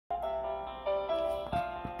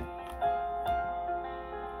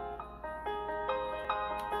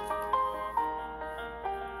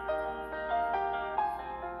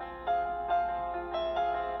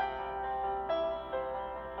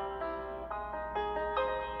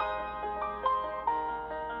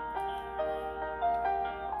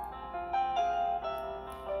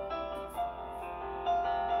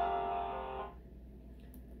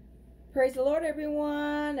Praise the Lord,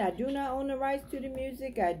 everyone. I do not own the rights to the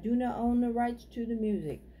music. I do not own the rights to the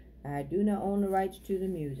music. I do not own the rights to the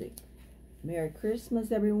music. Merry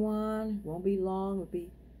Christmas, everyone. Won't be long. It'll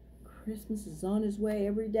be Christmas is on its way.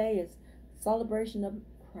 Every day is celebration of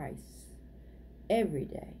Christ. Every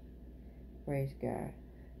day. Praise God.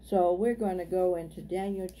 So we're going to go into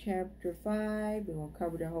Daniel chapter 5. We're going to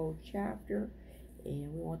cover the whole chapter.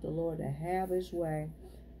 And we want the Lord to have his way.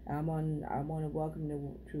 I want to welcome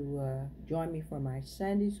you to join me for my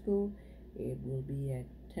Sunday school. It will be at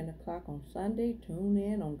 10 o'clock on Sunday. Tune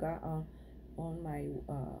in on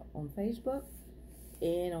Facebook,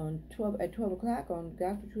 and at 12 o'clock on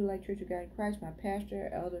Gospel True Light Church of God in Christ. My pastor,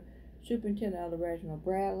 Elder Superintendent Elder Reginald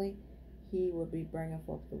Bradley, he will be bringing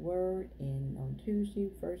forth the word. And on Tuesday,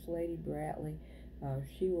 First Lady Bradley,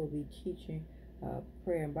 she will be teaching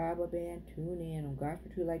prayer and Bible band. Tune in on Gospel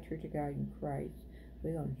True Light Church of God in Christ.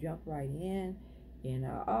 We're going to jump right in, and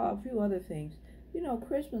a few other things. You know,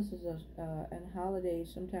 Christmas is and holidays,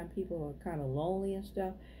 sometimes people are kind of lonely and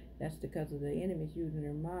stuff. That's because of the enemy's using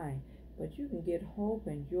their mind. But you can get hope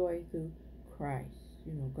and joy through Christ.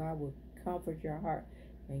 You know, God will comfort your heart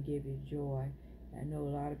and give you joy. I know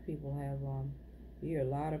a lot of people have, you hear a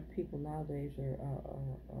lot of people nowadays are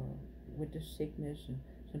with the sickness, and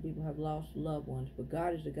some people have lost loved ones. But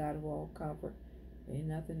God is the God of all comfort. Ain't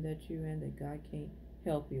nothing that you're in that God can't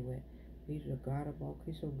help you with. He's a God of all.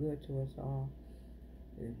 He's so good to us all.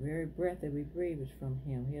 The very breath that we breathe is from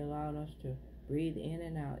him. He allowed us to breathe in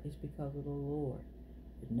and out. It's because of the Lord.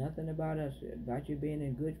 It's nothing about us, about you being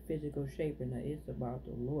in good physical shape, and it's about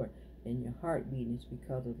the Lord. And your heart beating is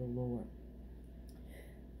because of the Lord.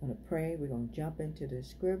 I'm going to pray. We're going to jump into the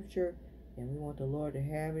scripture, and we want the Lord to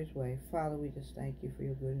have his way. Father, we just thank you for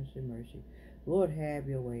your goodness and mercy. Lord, have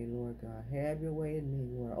your way, Lord God. Have your way in me,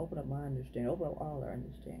 Lord. Open up my understanding. Open up all our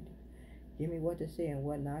understanding. Give me what to say and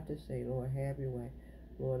what not to say, Lord. Have your way.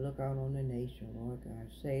 Lord, look out on the nation, Lord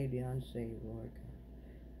God. Save the unsaved, Lord God.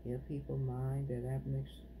 Give people mind that have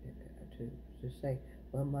mixed to say,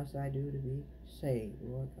 what must I do to be saved,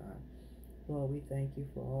 Lord God? Lord, we thank you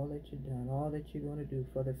for all that you've done, all that you're going to do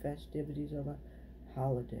for the festivities of a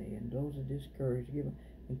holiday. And those are discouraged,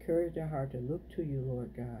 encourage their heart to look to you,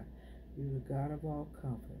 Lord God. You're the God of all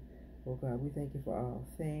comfort. Oh God, we thank you for all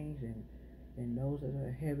things, and those that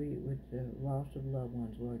are heavy with the loss of loved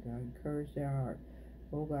ones, Lord God. Encourage their heart.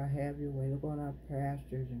 Oh God, have your way. Look on our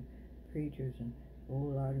pastors and preachers, and oh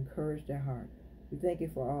Lord, encourage their heart. We thank you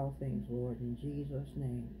for all things, Lord, in Jesus'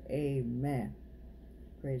 name. Amen.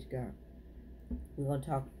 Praise God. We're going to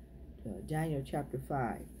talk Daniel chapter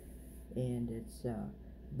 5, and it's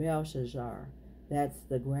Belshazzar. That's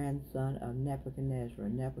the grandson of Nebuchadnezzar.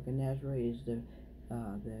 Nebuchadnezzar is the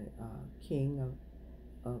king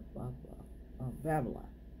of Babylon,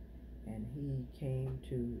 and he came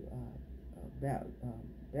to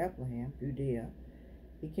Bethlehem, Judea.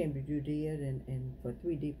 He came to Judea and for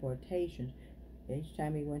 3 deportations. Each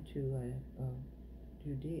time he went to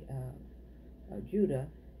Judah,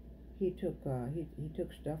 he took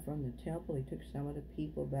stuff from the temple. He took some of the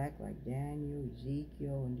people back, like Daniel,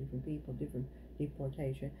 Ezekiel, and different people, different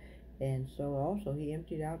deportation. And so also he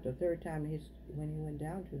emptied out the third time when he went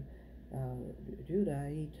down to Judah.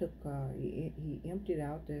 He emptied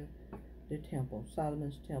out the temple,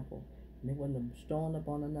 Solomon's temple, and they wasn't stone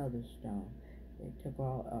upon another stone. They took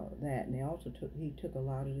all that, and he took a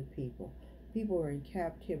lot of the people. People were in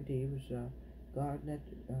captivity. It was God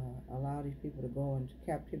allowed these people to go into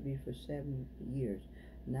captivity for 7 years,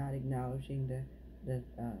 not acknowledging I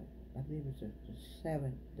believe it was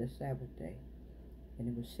the Sabbath day. And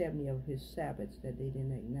it was 70 of his Sabbaths that they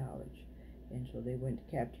didn't acknowledge. And so they went to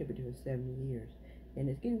captivity for 70 years. And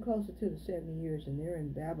it's getting closer to the 70 years, and they're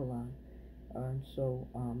in Babylon. And so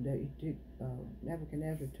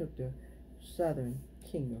Nebuchadnezzar took the southern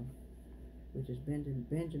kingdom, which is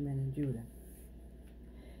Benjamin and Judah.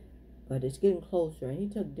 But it's getting closer. And he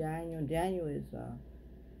took Daniel. Daniel is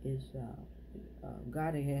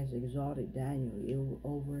God has exalted Daniel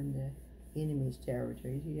over in the enemy's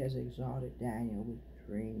territory. He has exalted Daniel with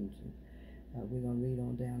dreams, and we're going to read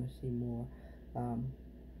on down to see more.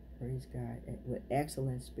 Praise God, with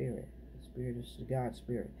excellent spirit. The spirit is God's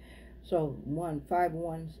spirit. So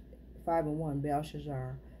 5:1,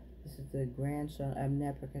 Belshazzar. This is the grandson of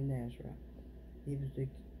Nebuchadnezzar. He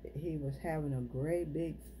was having a great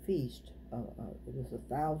big feast. It was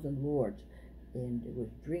 1,000 lords, and it was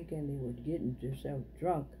drinking. They were getting themselves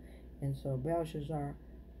drunk, and so Belshazzar,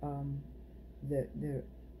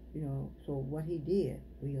 so what he did,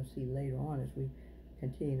 we'll see later on as we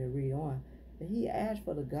continue to read on, that he asked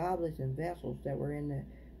for the goblets and vessels that were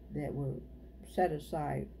set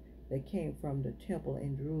aside, that came from the temple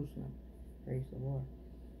in Jerusalem. Praise the Lord.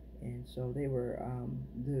 And so they were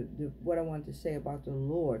what I wanted to say about the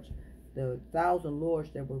lords, the 1,000 lords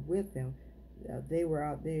that were with them. They were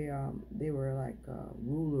out there. They were like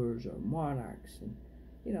rulers or monarchs, and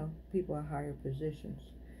people in higher positions.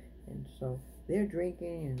 And so they're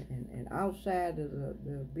drinking, and outside of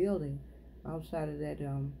the building, outside of that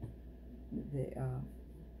the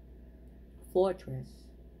fortress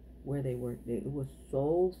where they were, it was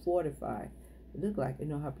so fortified. It looked like,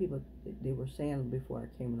 how people, they were saying before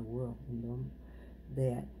I came in the world,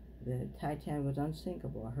 that the Titanic was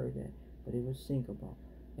unsinkable. I heard that, but it was sinkable.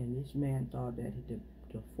 And this man thought that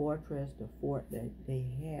the fortress, the fort that they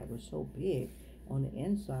had was so big on the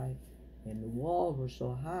inside, and the walls were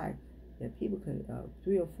so high that people could,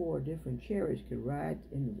 3 or 4 different chariots could ride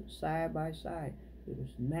in side by side. It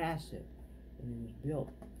was massive, and it was built,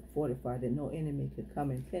 fortified, that no enemy could come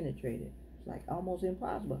and penetrate it. It's like almost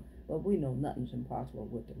impossible, but we know nothing's impossible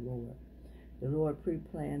with the Lord. The Lord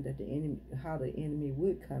pre-planned that how the enemy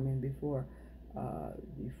would come in before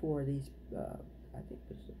these. I think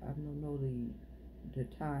I don't know the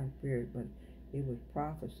time period, but it was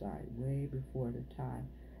prophesied way before the time,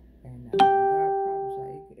 and when God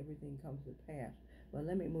prophesied, everything comes to pass. But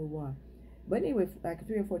let me move on. But anyway, like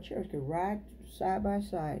 3 or 4 chariots could ride side by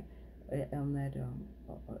side on that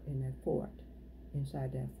in that fort,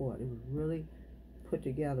 inside that fort. It was really put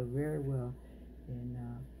together very well. And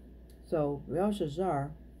so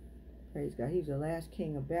Belshazzar, praise God, he's the last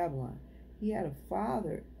king of Babylon. He had a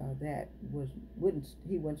father that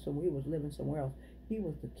he was living somewhere else. He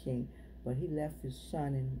was the king, but he left his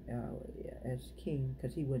son as king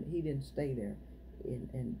because he didn't stay there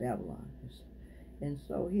in Babylon. And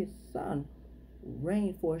so his son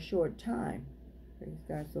reigned for a short time. Praise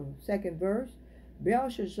God. So second verse,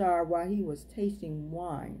 Belshazzar, while he was tasting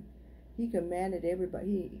wine, he commanded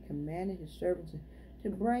his servants to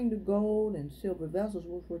bring the gold and silver vessels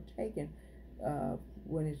which were taken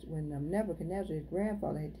when Nebuchadnezzar, his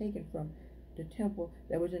grandfather, had taken from the temple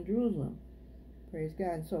that was in Jerusalem. Praise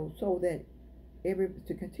God. And so that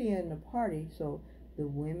to continue in the party, so the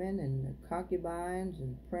women and the concubines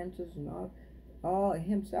and princes and all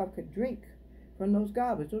himself could drink from those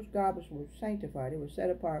goblets. Those goblets were sanctified. They were set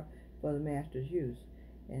apart for the master's use.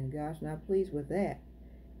 And God's not pleased with that.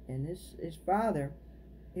 And his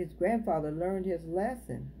grandfather learned his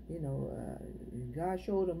lesson. God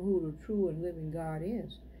showed him who the true and living God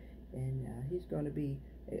is. And he's going to be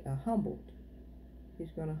humbled.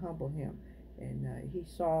 He's going to humble him. And he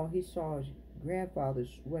saw his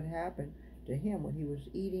grandfather's, what happened to him when he was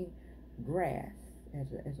eating grass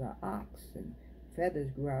as an ox, and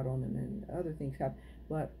feathers grew out on him and other things happened.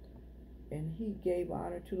 And he gave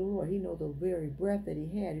honor to the Lord. He knew the very breath that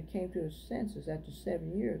he had. He came to his senses after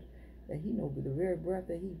 7 years, that he knew the very breath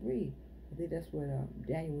that he breathed. I think that's what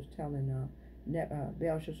Daniel was telling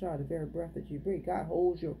Belshazzar, the very breath that you breathe. God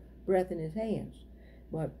holds your breath in his hands.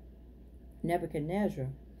 But Nebuchadnezzar,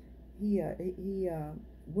 he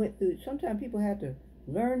went through, sometimes people have to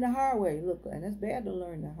learn the hard way. Look, and it's bad to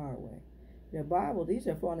learn the hard way. The Bible, these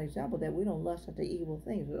are for an example that we don't lust after evil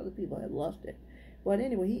things, but other people have lusted. But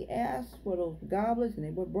anyway, he asked for those goblets, and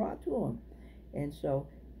they were brought to him. And so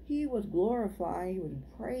he was glorifying, he was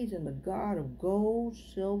praising the God of gold,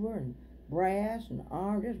 silver, and brass, and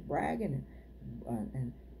iron, just bragging.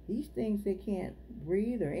 And these things, they can't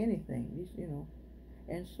breathe or anything. These,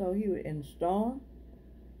 And so he was in stone.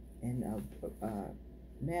 And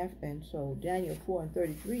so Daniel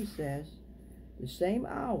 4:33 says, the same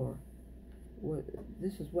hour,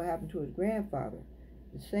 this is what happened to his grandfather.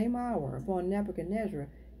 The same hour upon Nebuchadnezzar,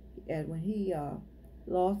 as when he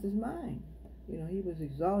lost his mind. He was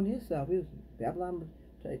exalting himself. Babylon,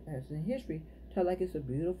 as in history, tell like it's a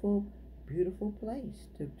beautiful, beautiful place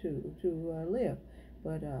to live.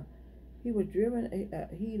 But he was driven.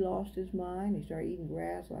 He lost his mind. He started eating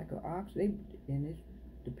grass like an ox.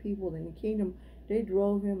 The people in the kingdom, they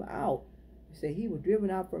drove him out. They say he was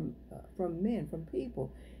driven out from men, from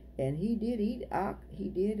people. And he did eat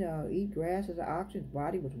eat grass as an ox. His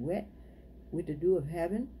body was wet with the dew of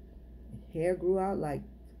heaven. His hair grew out like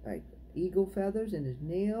eagle feathers, and his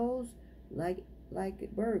nails like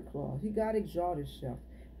bird claws. God exalted himself,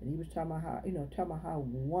 and he was talking about how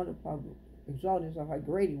wonderful, exalting himself, how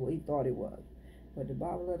great he thought he was. But the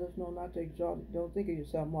Bible let us know not to exalt. Don't think of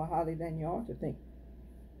yourself more highly than you ought to think,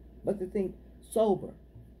 but to think sober.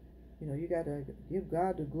 You got to give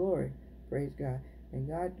God the glory. Praise God. And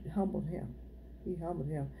God humbled him. He humbled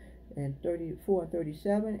him. And 34 and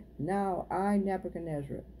 37, now I,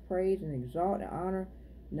 Nebuchadnezzar, praise and exalt and honor.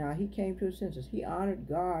 Now he came to his senses. He honored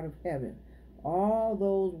God of heaven. All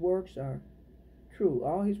those works are true.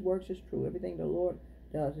 All his works is true. Everything the Lord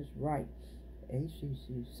does is right.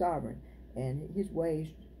 He's sovereign, and his ways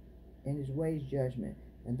judgment.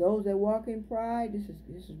 And those that walk in pride, this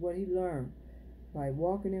is what he learned. By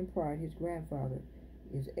walking in pride, his grandfather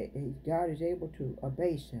God is able to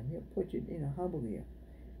abase him. He'll put you in a humble ear.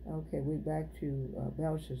 Okay, we're back to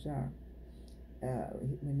Belshazzar.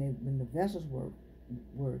 When the vessels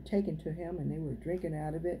were taken to him and they were drinking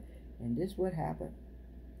out of it, and this what happened.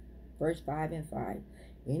 Verse 5 and 5.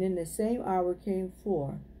 And in the same hour came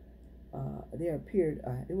forth, there appeared,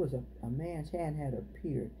 it was a man's hand had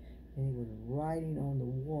appeared, and he was writing on the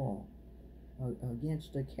wall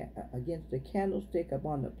against the candlestick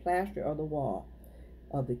upon the plaster of the wall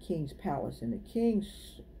of the king's palace. And the king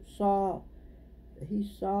saw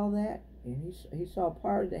that, and he saw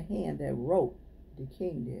part of the hand that wrote. The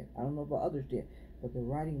king did. I don't know if others did, but the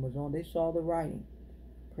writing was on. They saw the writing.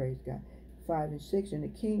 Praise God. 5 and 6. And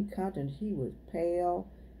the king countenance, he was pale,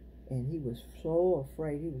 and he was so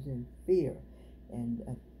afraid. He was in fear, and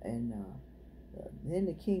then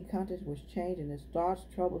the king countenance was changed, and his thoughts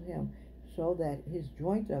troubled him, so that his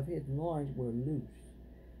joints of his loins were loose.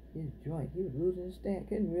 His joint, he was losing his stand.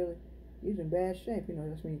 Couldn't really. He was in bad shape.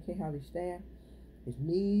 That's when you can't hardly stand. His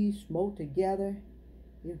knees smote together.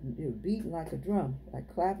 He was beating like a drum,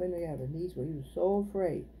 like clapping together. Knees, where he was so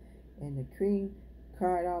afraid. And the king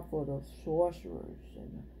cried out for the sorcerers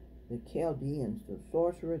and the Chaldeans, the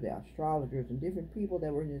sorcerers, the astrologers, and different people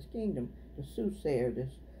that were in his kingdom, the soothsayer,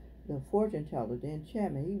 the fortune teller, the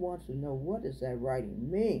enchantment. He wants to know, what does that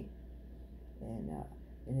writing mean?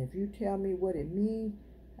 And if you tell me what it means,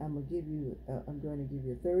 I'm going to give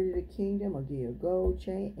you a third of the kingdom. I'll give you a gold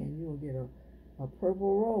chain, and you will get a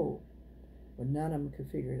purple robe. But none of them could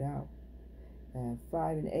figure it out.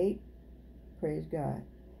 5 and 8, praise God.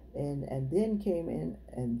 And then came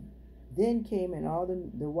in all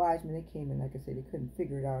the wise men. They came in, like I said, they couldn't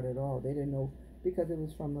figure it out at all. They didn't know, because it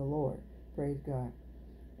was from the Lord. Praise God.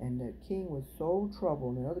 And the king was so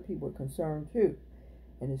troubled, and other people were concerned too.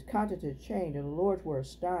 And his countenance had changed, and the lords were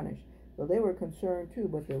astonished. So they were concerned too.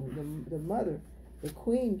 But the mother, the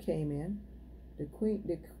queen came in. The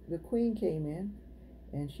queen came in,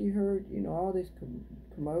 and she heard, all this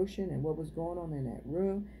commotion and what was going on in that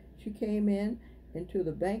room. She came into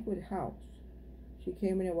the banquet house. She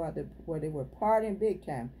came in where they were partying big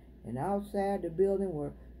time, and outside the building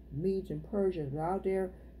were Medes and Persians. Out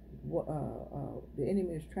there, the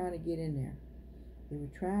enemy was trying to get in there. They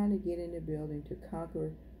were trying to get in the building to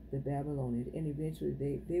conquer the Babylonians, and eventually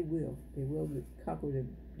they will conquer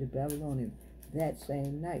the Babylonians that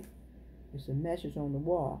same night. It's a message on the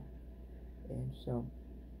wall. And so,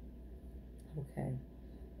 okay.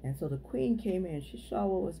 And so the queen came in. She saw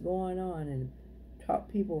what was going on and taught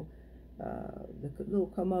people the little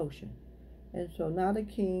commotion. And so now the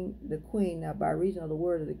queen, now by reason of the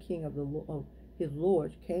word of the king of his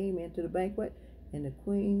lords, came into the banquet, and the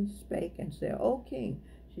queen spake and said, O king,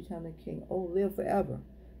 she's telling the king, oh, live forever.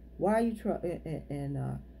 Why are you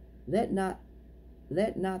let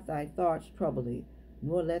not thy thoughts trouble thee,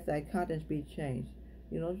 nor let thy countenance be changed.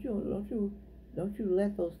 Don't you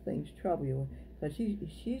let those things trouble you. Because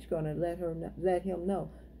she's going to let him know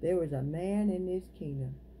there is a man in this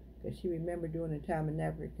kingdom. Because she remembered during the time of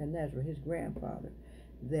Nebuchadnezzar, his grandfather,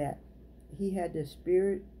 that he had the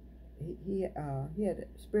spirit. He had a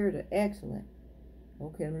spirit of excellence.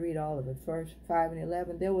 Okay, let me read all of it. Verse 5 and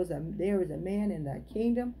 11. There is a man in thy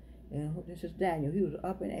kingdom, and this is Daniel. He was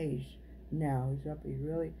up in age now. He's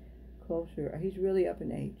really closer. He's really up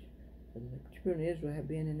in age. The children of Israel have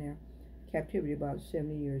been in their captivity about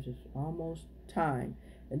 70 years. It's almost time.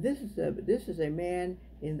 And this is a man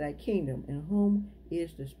in thy kingdom, in whom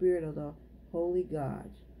is the spirit of the holy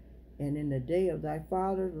gods. And in the day of thy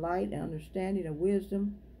father, light and understanding of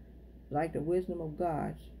wisdom, like the wisdom of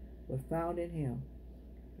gods, was found in him.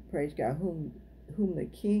 Praise God, whom the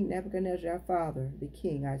king Nebuchadnezzar, our father, the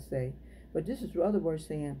king, I say. But this is other words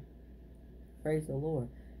saying, praise the Lord.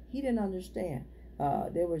 He didn't understand.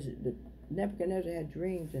 Nebuchadnezzar had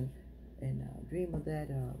dreams, and dream of that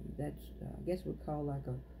I guess we call like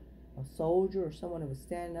a soldier or someone that was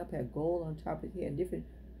standing up, had gold on top of his head, different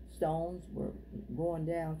stones were going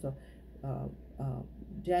down. So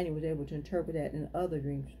Daniel was able to interpret that in other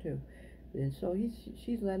dreams too. And so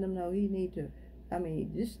she's letting him know he need to,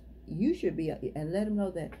 you should be, and let him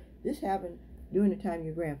know that this happened during the time of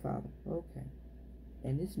your grandfather. Okay.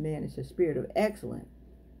 And this man is a spirit of excellence.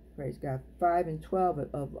 Praise God. 5 and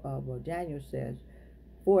 12 of Daniel says,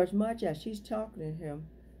 for as much as she's talking to him,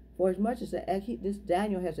 for as much as this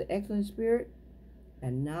Daniel has an excellent spirit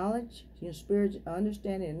and knowledge, spirit,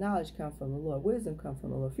 understanding, and knowledge come from the Lord. Wisdom comes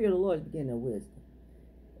from the Lord. Fear of the Lord is the beginning of wisdom.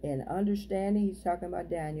 And understanding, he's talking about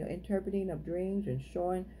Daniel, interpreting of dreams and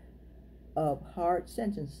showing of hard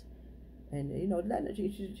sentence. And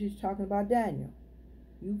she's talking about Daniel.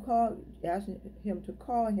 You asking him to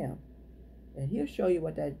call him, and he'll show you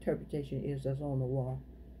what that interpretation is that's on the wall.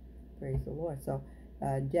 Praise the Lord. So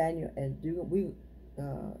Daniel, and we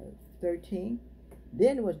 13.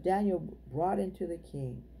 Then was Daniel brought into the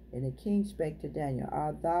king, and the king spake to Daniel,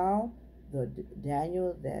 Art thou the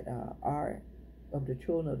Daniel that are of the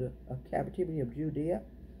children of captivity of Judea,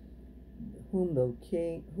 whom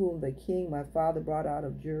the king my father brought out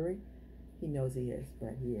of Jewry? He knows he is,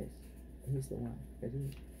 but he is. He's the one. But he,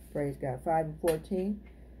 praise God. 5 and 14.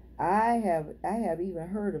 I have even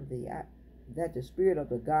heard of thee, that the spirit of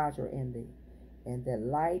the gods are in thee, and that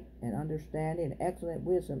light and understanding and excellent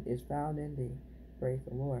wisdom is found in thee. Praise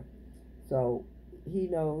the Lord. So he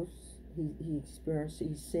knows, he experienced,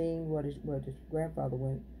 he's seeing what his grandfather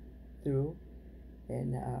went through,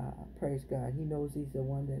 and praise God, he knows he's the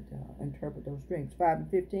one that interpret those dreams. 5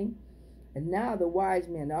 and 15. And now the wise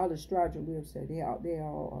men, all the astrologers we have said,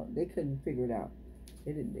 they couldn't figure it out.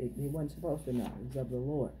 They weren't supposed to know. It was of the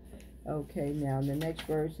Lord. Okay, now the next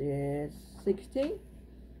verse is 16.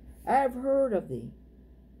 I have heard of thee,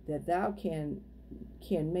 that thou can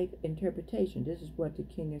make interpretation. This is what the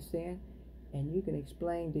king is saying, and you can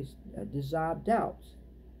explain this dissolved doubts.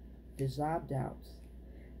 Dissolved doubts.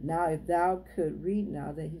 Now, if thou could read,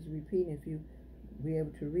 now that he's repeating, if you be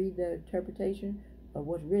able to read the interpretation of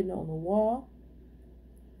what's written on the wall,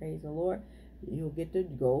 praise the Lord, you'll get the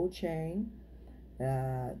gold chain.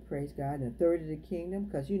 Praise God, and a third of the kingdom,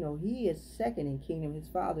 because he is second in kingdom. His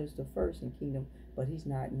father is the first in kingdom, but he's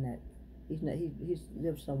not in that. He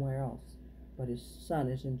lives somewhere else, but his son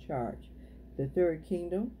is in charge. The third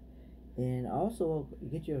kingdom, and also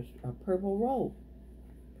get you a purple robe.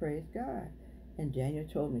 Praise God. And Daniel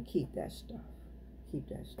told me, keep that stuff. Keep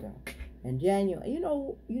that stuff. And Daniel, you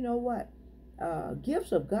know what?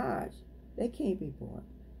 Gifts of God, they can't be bought.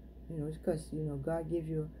 It's because God gives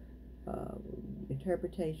you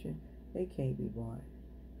interpretation. They can't be bought.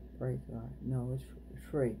 Praise God. No, it's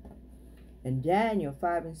free. And Daniel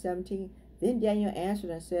 5 and 17. Then Daniel answered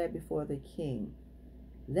and said before the king,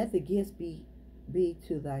 let the gifts be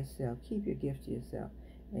to thyself. Keep your gifts to yourself,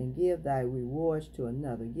 and give thy rewards to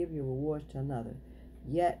another. Give your rewards to another.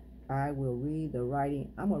 Yet I will read the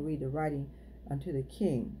writing. I'm going to read the writing unto the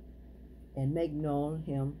king, and make known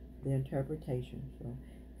him the interpretation. So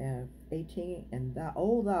 18, and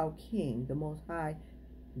thou king, the most high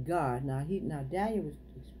God. Now Daniel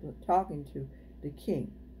was talking to the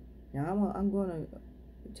king. Now I'm going to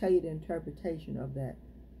tell you the interpretation of that,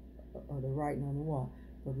 of the writing on the wall.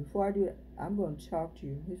 But before I do it, I'm going to talk to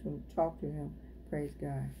you. He's going to talk to him. Praise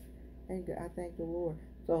God. And I thank the Lord.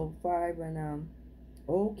 So 5 and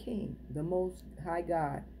O king, the most high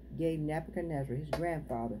God gave Nebuchadnezzar, his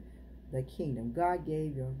grandfather, the kingdom. God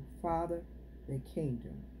gave your father the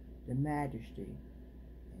kingdom, the majesty,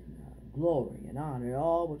 and glory and honor. It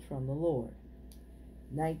all was from the Lord.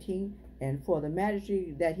 19. And for the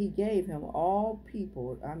majesty that he gave him, all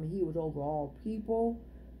people, he was over all people,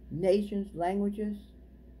 nations, languages,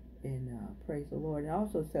 and praise the Lord. And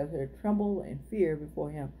also says here, tremble and fear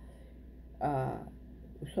before him.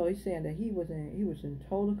 So he's saying that he was in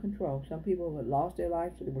total control. Some people had lost their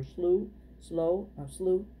lives, so they were slew,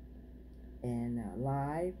 and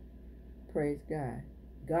live. Praise God.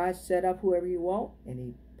 God set up whoever you want, and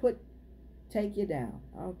he take you down.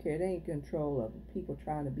 I don't care. They ain't control of people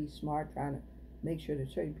trying to be smart, trying to make sure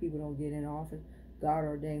that certain people don't get in office. God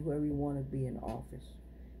ordained whoever you want to be in office.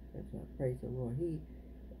 Praise the Lord. He,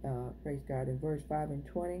 praise God, in verse 5 and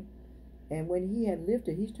 20. And when he had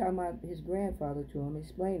lifted, he's talking about his grandfather to him,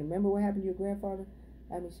 explaining, remember what happened to your grandfather?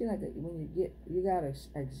 See, like when you got an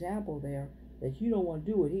example there that you don't want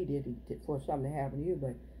to do what he did for something to happen to you,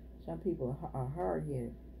 but some people are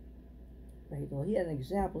hard-headed. He had an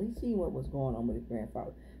example. He seen what was going on with his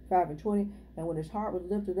grandfather. 5 and 20. And when his heart was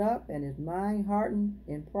lifted up and his mind hardened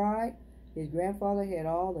in pride, his grandfather had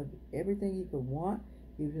everything he could want.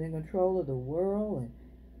 He was in control of the world and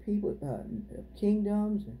people,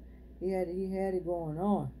 kingdoms, and he had it going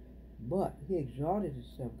on. But he exalted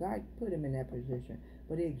himself. God put him in that position,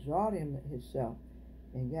 but he exalted himself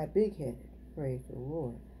and got big-headed. Praise the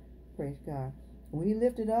Lord. Praise God. When he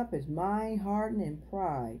lifted up, his mind hardened in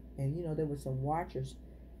pride. And there were some watchers.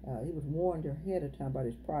 He was warned ahead of time about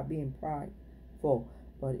his pride, being prideful.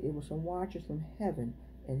 But it was some watchers from heaven.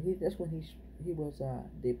 And that's when he was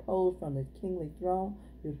deposed from his kingly throne.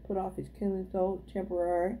 He was put off his kingly throne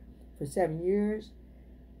temporary for 7 years.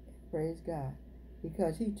 Praise God.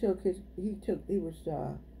 Because he didn't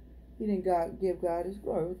give God his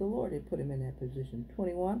glory. It was the Lord that put him in that position.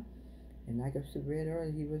 21. And like I read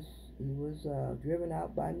earlier, he was driven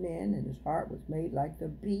out by men, and his heart was made like the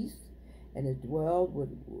beast, and it dwelled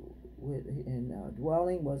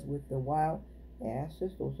dwelling was with the wild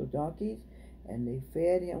asses, those are donkeys, and they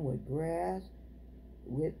fed him with grass,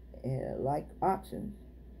 with like oxen,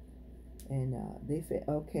 and they fed.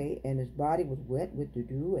 Okay, and his body was wet with the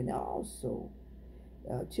dew, and also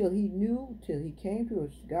till he came to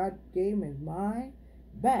us, God gave him his mind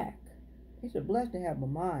back. It's a blessing to have a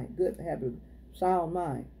mind, good, have a sound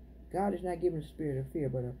mind. God is not giving a spirit of fear,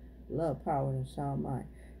 but a love, power, and a sound mind.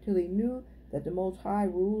 Till he knew that the Most High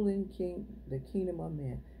rule in the kingdom of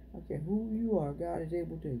men. I don't care who you are, God is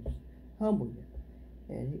able to humble you.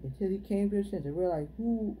 And until he came to his senses and realized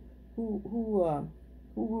who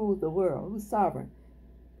rules the world, who's sovereign.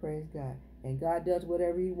 Praise God. And God does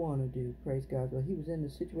whatever he wants to do. Praise God. Well, he was in the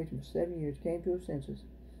situation for 7 years, came to his senses.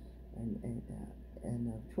 And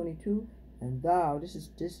 22, and thou, this is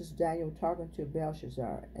Daniel talking to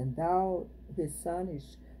Belshazzar, and thou, his son,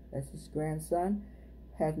 that's his grandson,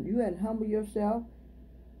 you hadn't humbled yourself,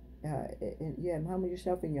 you hadn't humbled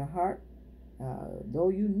yourself in your heart, though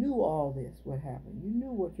you knew all this, what happened. You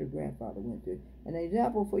knew what your grandfather went through. An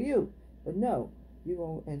example for you. But no, you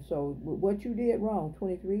won't. And so what you did wrong,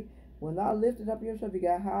 23, when thou lifted up yourself, you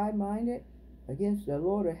got high-minded against the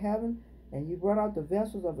Lord of heaven, and you brought out the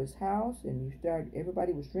vessels of his house, and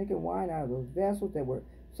everybody was drinking wine out of those vessels that were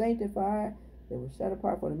sanctified, that were set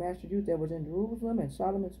apart for the master use that was in Jerusalem and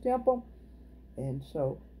Solomon's temple. And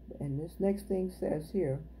this next thing says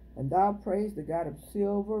here, and thou praise the God of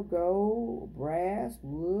silver, gold, brass,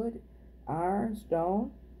 wood, iron,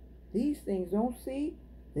 stone. These things don't see,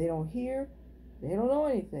 they don't hear, they don't know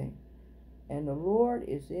anything. And the Lord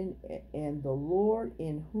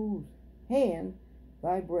in whose hand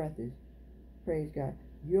thy breath is. Praise God.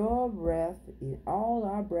 Your breath all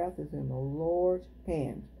our breath is in the Lord's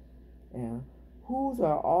hands. And whose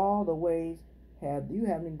are all the ways you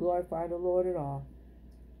haven't glorified the Lord at all?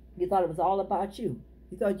 You thought it was all about you.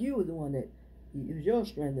 You thought you were the one it was your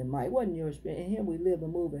strength and might. It wasn't your strength. In him we live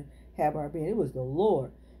and move and have our being. It was the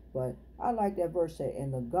Lord. But I like that verse say,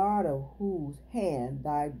 and the God of whose hand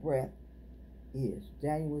thy breath is.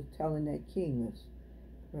 Daniel was telling that king this.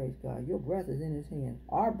 Praise God. Your breath is in his hand.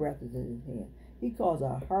 Our breath is in his hand. He calls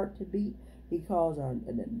our heart to beat. He calls our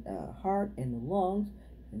heart and the lungs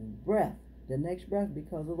and breath. The next breath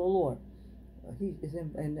because of the Lord.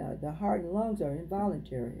 The heart and lungs are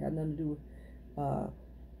involuntary. It has nothing to do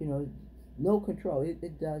with, no control.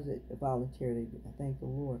 It does it voluntarily. I thank the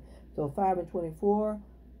Lord. So 5 and 24,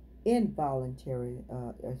 involuntary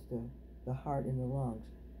as the heart and the lungs.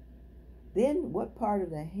 Then what part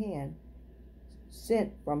of the hand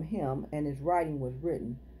sent from him, and his writing was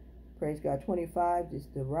written? Praise God. 25,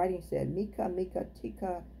 the writing said, Mika, Mika,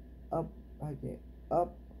 Tika, up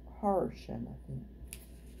Harshan, I think.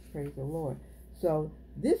 Praise the Lord. So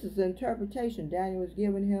this is the interpretation Daniel was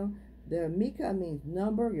giving him. The Mika means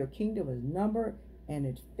number. Your kingdom is numbered, and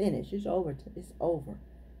it's finished. It's over. It's over.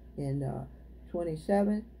 In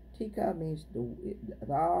 27, Tika means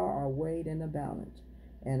thou are weighed in the balance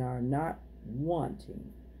and are not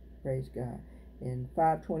wanting. Praise God. In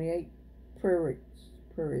 528, Puris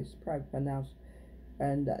probably pronounced,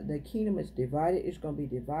 and the kingdom is divided. It's going to be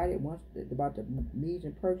divided once about the Medes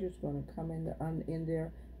and Persians going to come in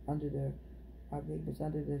there under the, I believe it's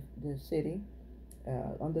under the city,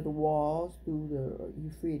 under the walls through the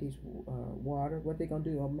Euphrates water. What they're going to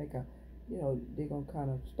do? They'll make they're going to kind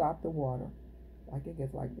of stop the water. I think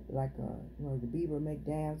it's like the beaver make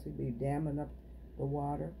dams. They'll be damming up the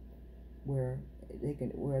water where they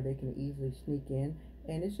can easily sneak in.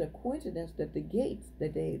 And it's a coincidence that the gates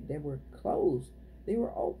that they were closed, they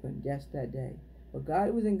were open just that day. But God,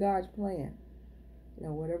 it was in God's plan.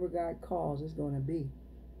 Whatever God calls is going to be.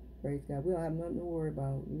 Praise God. We don't have nothing to worry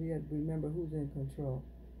about. We have to remember who's in control.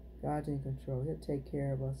 God's in control. He'll take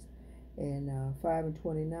care of us. And 5 and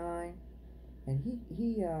 29, and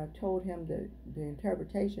he told him the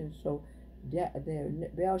interpretation. So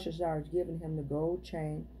Belshazzar has given him the gold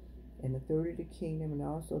chain and the third of the kingdom, and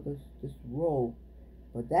also this robe.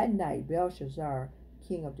 But that night, Belshazzar,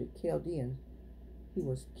 king of the Chaldeans, he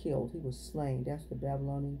was killed. He was slain. That's the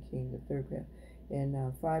Babylonian king, the third half. And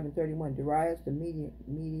 5 and 31, Darius the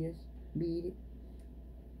Mede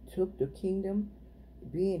took the kingdom,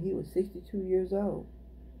 being he was 62 years old.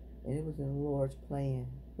 And it was in the Lord's plan.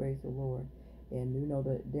 Praise the Lord. And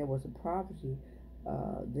that there was a prophecy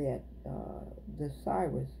that the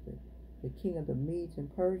Cyrus, the king of the Medes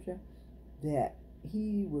and Persia, that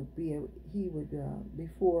he would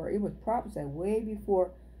before, it was prophesied way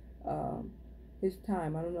before his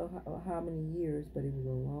time. I don't know how many years, but it was a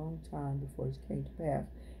long time before this came to pass.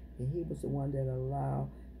 And he was the one that allowed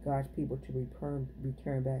God's people to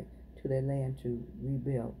return back to their land to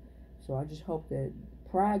rebuild. So I just hope that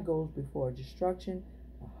pride goes before destruction,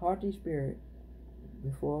 a haughty spirit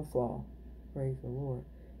before a fall. Praise the Lord.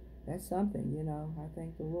 That's something, I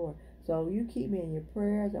thank the Lord. So you keep me in your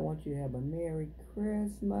prayers. I want you to have a Merry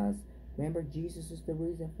Christmas. Remember, Jesus is the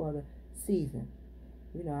reason for the season.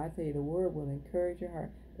 I tell you, the word will encourage your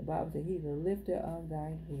heart. The Bible says he's the lifter of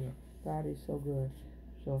thine head. God is so good.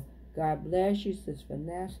 So God bless you, Sister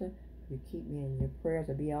Vanessa. You keep me in your prayers.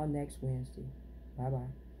 I'll be on next Wednesday.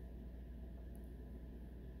 Bye-bye.